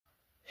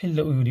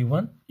Hello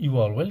everyone, you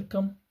are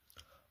welcome.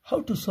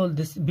 How to solve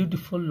this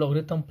beautiful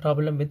logarithm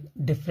problem with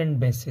different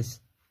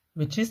bases,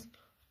 which is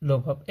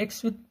log of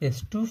x with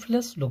base 2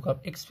 plus log of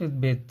x with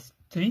base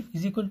 3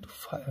 is equal to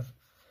 5.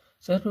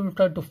 So here we will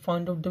try to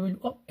find out the value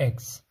of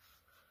x.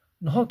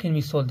 Now how can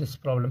we solve this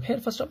problem? Here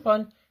first of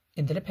all,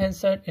 in the left hand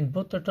side in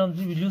both the terms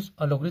we will use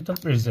a logarithm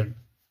result.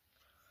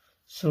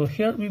 So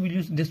here we will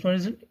use this one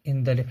result.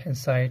 In the left hand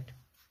side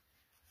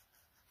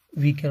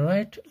we can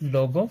write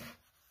log of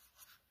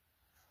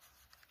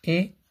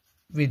a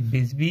with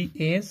base b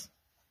is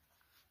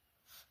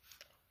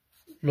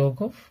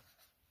log of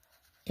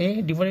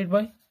a divided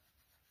by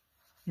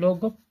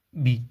log of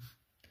b.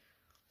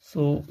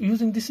 So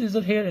using this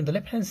result here in the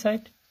left hand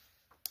side,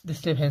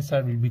 this left hand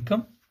side will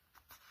become,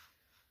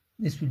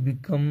 this will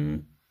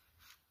become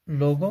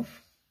log of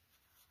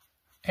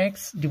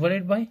x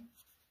divided by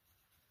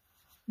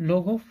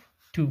log of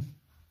 2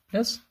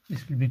 plus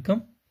this will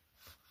become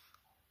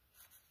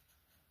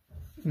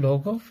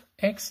log of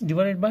x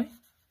divided by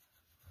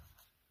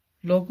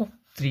log of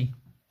 3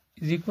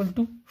 is equal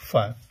to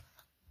 5.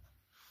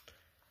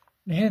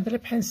 Now here in the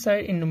left hand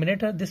side in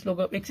numerator this log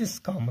of x is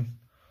common.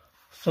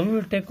 So we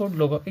will take out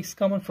log of x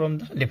common from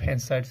the left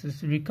hand side. So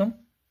this will become,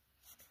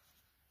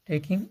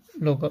 taking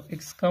log of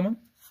x common,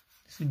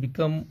 this will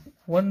become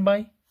 1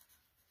 by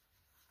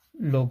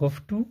log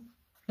of 2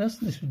 plus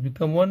this will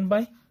become 1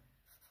 by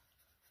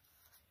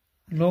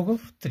log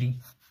of 3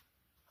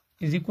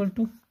 is equal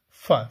to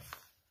 5.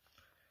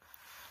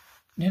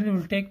 Then we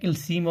will take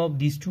LCM of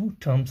these two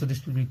terms. So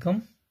this will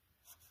become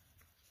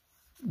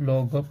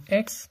log of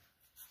x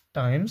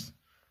times,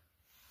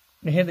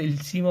 here the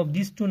LCM of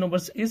these two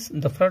numbers is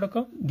the product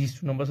of these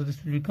two numbers. So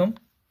this will become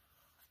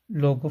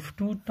log of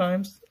 2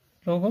 times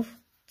log of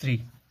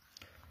 3.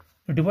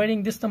 Now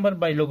dividing this number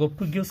by log of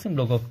 2 gives him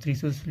log of 3.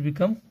 So this will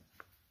become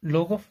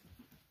log of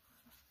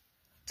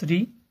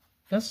 3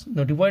 plus,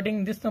 now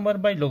dividing this number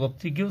by log of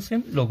 3 gives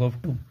him log of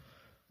 2.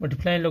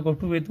 Multiplying log of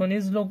 2 with 1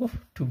 is log of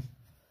 2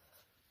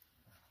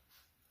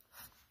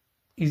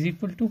 is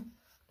equal to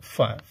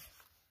 5.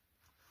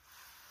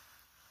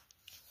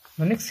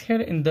 Now next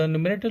here in the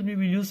numerator we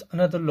will use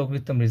another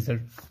logarithm result.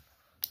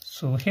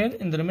 So here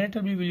in the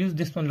numerator we will use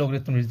this one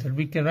logarithm result.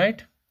 We can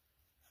write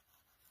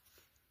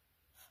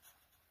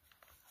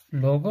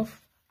log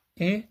of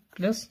a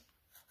plus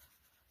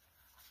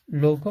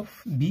log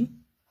of b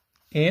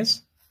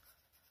is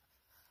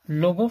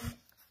log of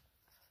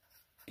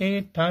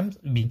a times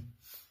b.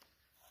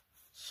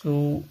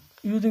 So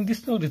using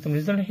this logarithm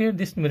result here,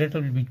 this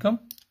numerator will become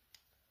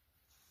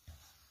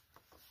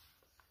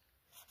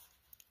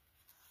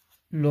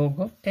log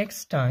of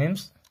x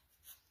times,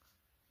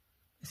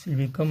 this will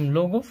become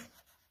log of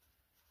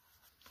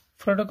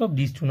product of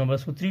these two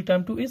numbers. So 3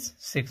 times 2 is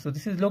 6. So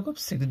this is log of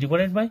 6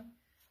 divided by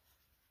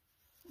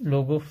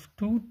log of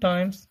 2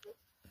 times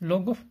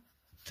log of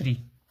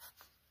 3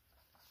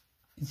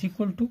 is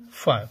equal to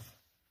 5.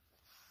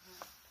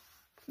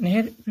 And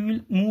here we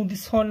will move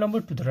this whole number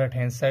to the right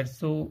hand side.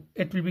 So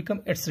it will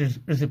become its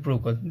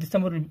reciprocal. This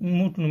number will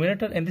move to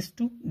numerator and this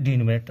to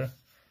denominator.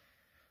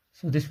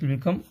 So this will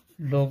become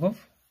log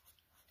of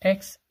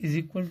x is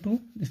equal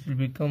to, this will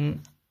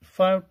become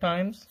 5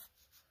 times,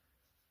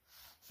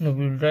 now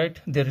we will write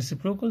the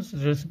reciprocal. So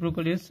the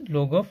reciprocal is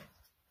log of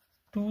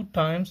 2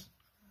 times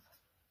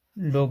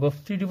log of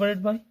 3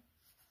 divided by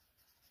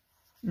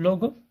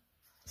log of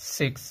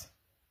 6.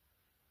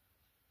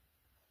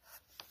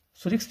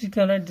 So next we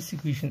can write this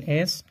equation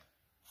as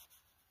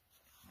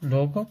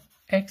log of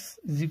x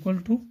is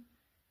equal to,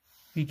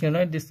 we can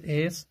write this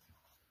as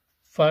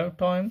 5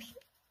 times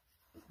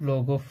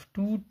log of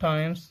 2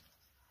 times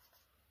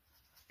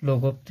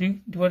log of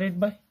 3 divided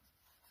by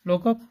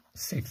log of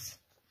 6.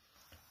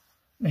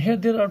 Now here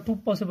there are two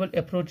possible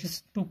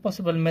approaches, two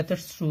possible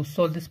methods to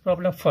solve this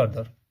problem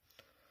further.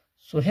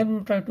 So here we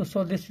will try to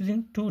solve this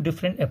using two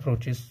different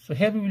approaches. So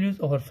here we will use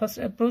our first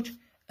approach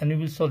and we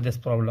will solve this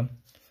problem.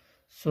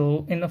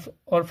 So in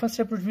our first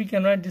approach we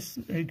can write this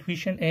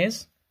equation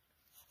as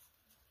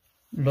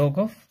log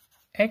of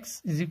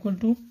x is equal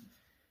to,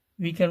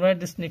 we can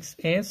write this next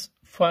as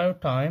 5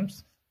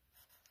 times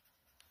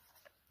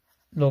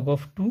log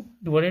of 2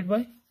 divided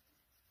by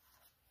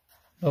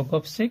log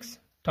of 6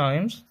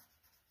 times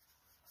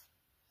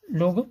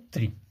log of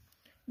 3.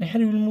 Now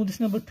here we will move this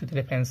number to the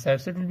left hand side.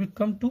 So it will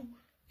come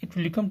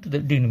to the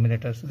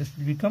denominator. So this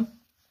will become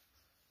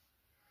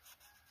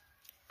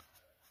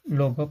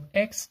log of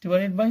x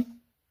divided by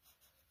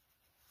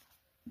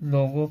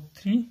log of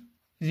 3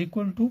 is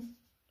equal to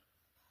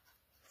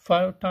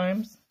 5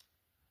 times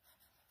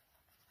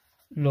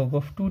log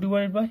of 2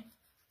 divided by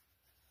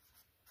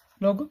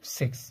log of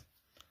 6.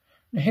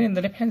 Now here in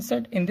the left hand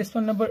side, in this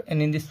one number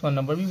and in this one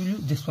number, we will use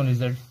this one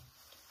result.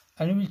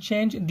 And we will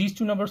change these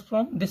two numbers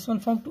from this one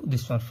form to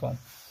this one form.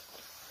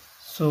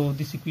 So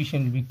this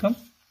equation will become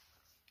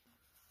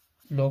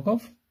log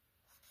of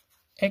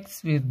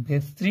x with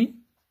base 3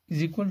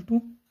 is equal to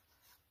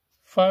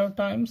 5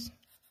 times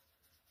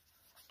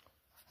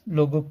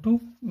log of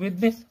 2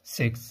 with base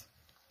 6.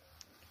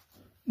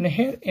 Now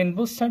here in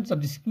both sides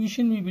of this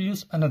equation we will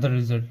use another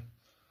result.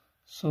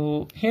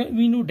 So here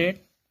we know that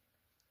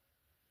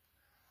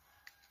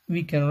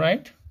we can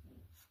write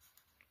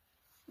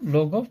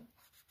log of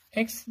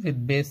x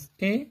with base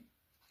a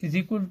is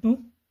equal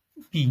to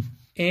b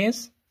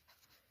as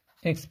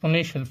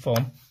exponential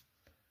form.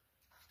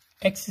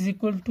 X is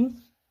equal to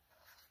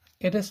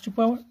a raised to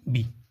power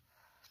b.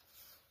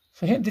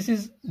 So here this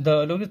is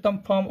the logarithm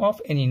form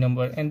of any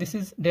number, and this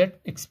is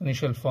that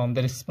exponential form,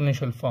 the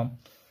exponential form.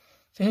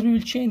 So here we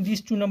will change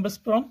these two numbers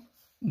from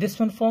this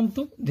one form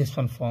to this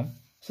one form.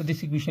 So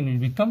this equation will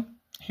become,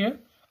 here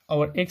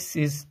our x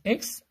is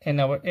x and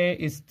our a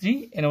is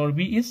 3 and our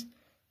b is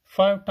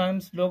 5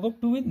 times log of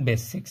 2 with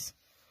base 6.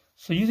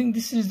 So using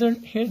this result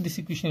here, this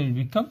equation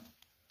will become,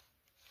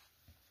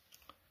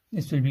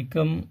 this will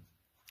become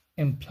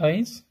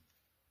implies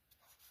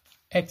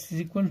x is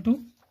equal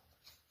to,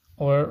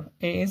 or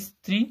a is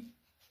 3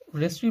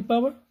 raised to the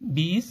power,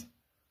 b is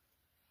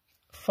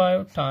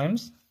 5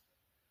 times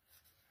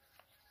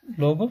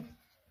log of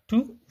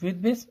 2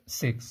 with base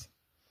 6.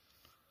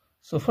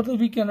 So further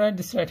we can write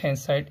this right hand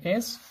side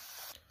as,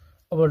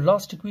 our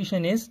last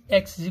equation is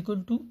x is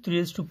equal to 3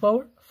 raised to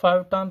power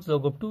 5 times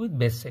log of 2 with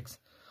base 6.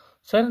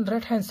 So here on the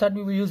right hand side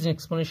we will use an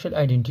exponential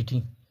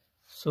identity.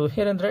 So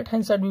here on the right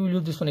hand side we will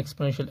use this one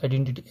exponential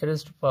identity, a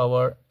raised to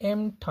power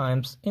m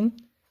times n,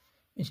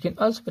 which can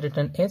also be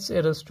written as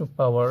a raised to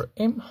power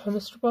m whole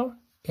raised to power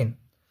n.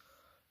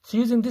 So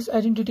using this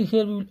identity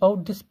here we will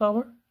out this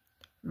power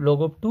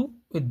log of 2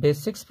 with base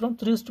 6 from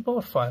 3 raised to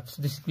power 5.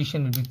 So this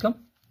equation will become,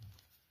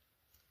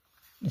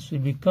 this will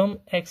become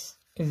x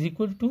is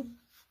equal to,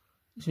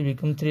 this will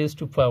become 3 raised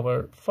to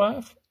power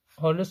 5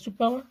 whole raised to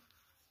power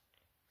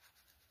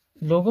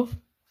log of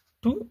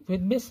 2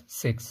 with base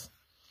 6.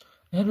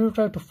 Here we will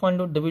try to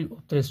find out the value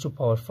of 3 raised to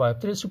power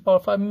 5. 3 raised to power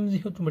 5 means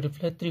you have to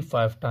multiply 3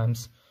 5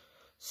 times.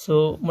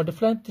 So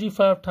multiply 3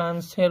 5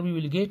 times, here we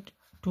will get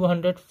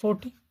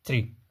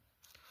 243.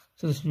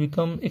 So this will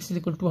become x is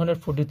equal to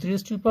 243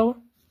 raised to the power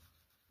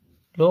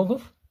log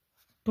of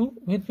 2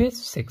 with base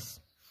 6.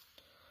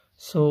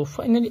 So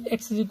finally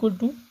x is equal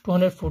to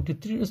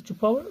 243 raised to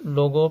power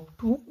log of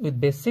 2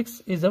 with base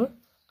 6 is our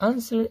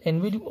answer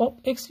and value of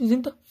x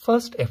using the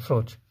first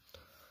approach.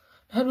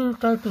 Here we will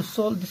try to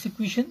solve this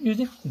equation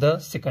using the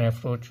second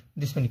approach,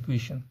 this one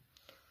equation.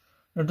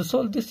 Now to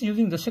solve this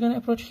using the second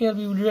approach, here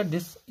we will write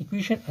this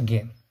equation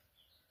again.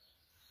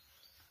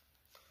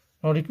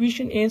 Now the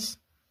equation is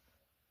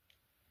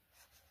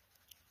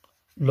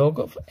log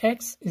of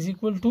x is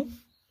equal to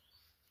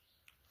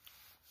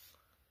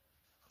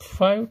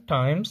 5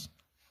 times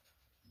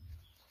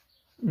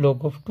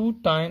log of 2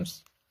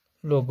 times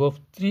log of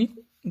 3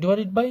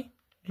 divided by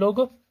log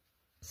of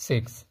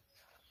 6.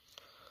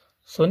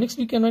 So next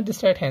we can write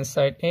this right hand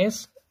side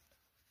as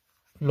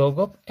log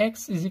of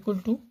x is equal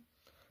to,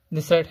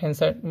 this right hand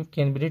side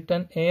can be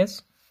written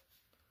as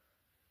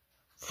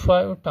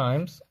 5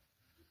 times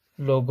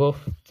log of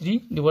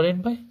 3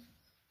 divided by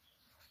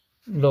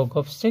log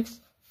of 6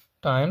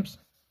 times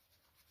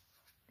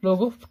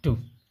log of 2.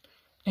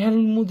 And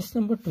we'll move this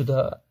number to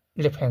the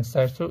left hand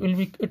side, so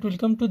it will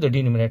come to the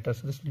denominator.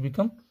 So this will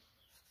become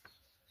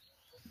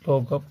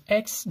log of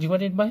x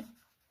divided by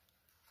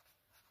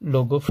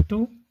log of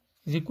 2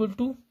 is equal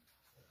to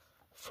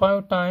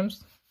 5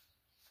 times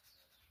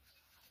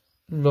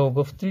log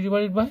of 3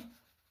 divided by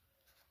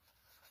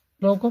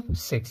log of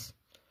 6.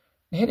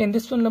 Here in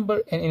this one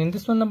number and in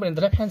this one number in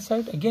the left hand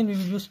side, again we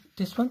will use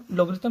this one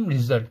logarithm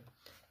result,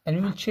 and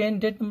we will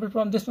change that number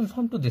from this one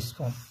form to this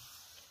form.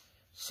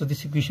 So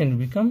this equation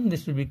will become,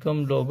 this will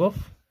become log of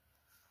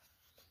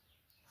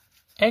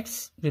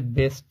x with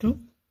base 2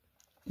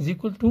 is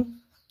equal to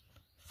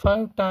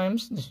 5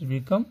 times, this will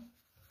become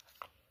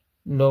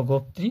log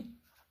of 3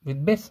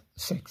 with base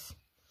 6.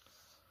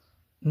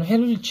 Now here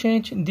we will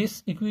change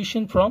this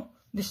equation from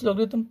this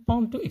logarithm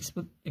form to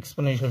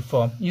exponential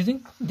form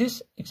using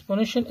this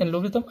exponential and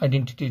logarithm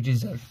identity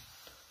result.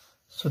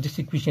 So this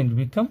equation will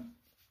become,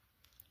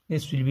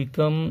 this will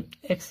become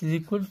x is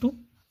equal to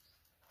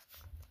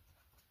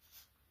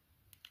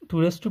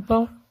 2 raised to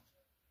power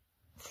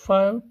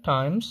 5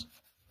 times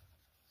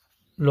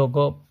log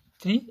of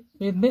 3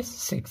 with base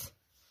 6.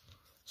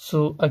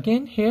 So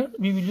again here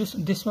we will use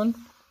this one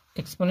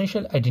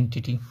exponential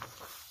identity.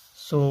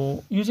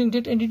 So using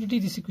that identity,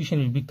 this equation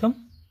will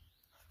become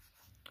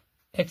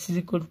x is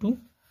equal to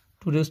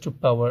 2 raised to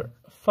power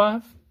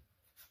 5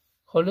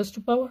 whole raised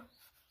to power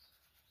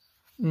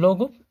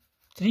log of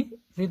 3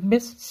 with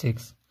base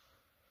 6.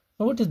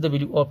 Now what is the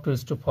value of 2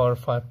 raised to power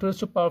 5? 2 raised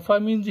to power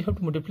 5 means you have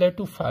to multiply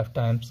 2 5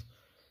 times.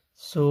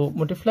 So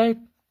multiply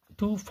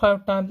 2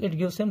 5 times, it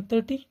gives him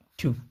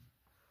 32.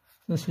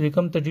 This will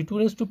become 32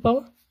 raised to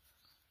power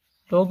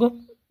log of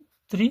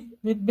 3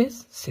 with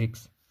base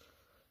 6.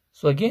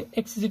 So again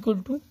x is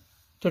equal to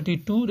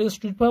 32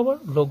 raised to the power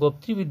log of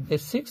 3 with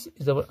base 6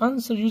 is our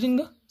answer using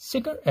the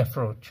second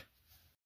approach.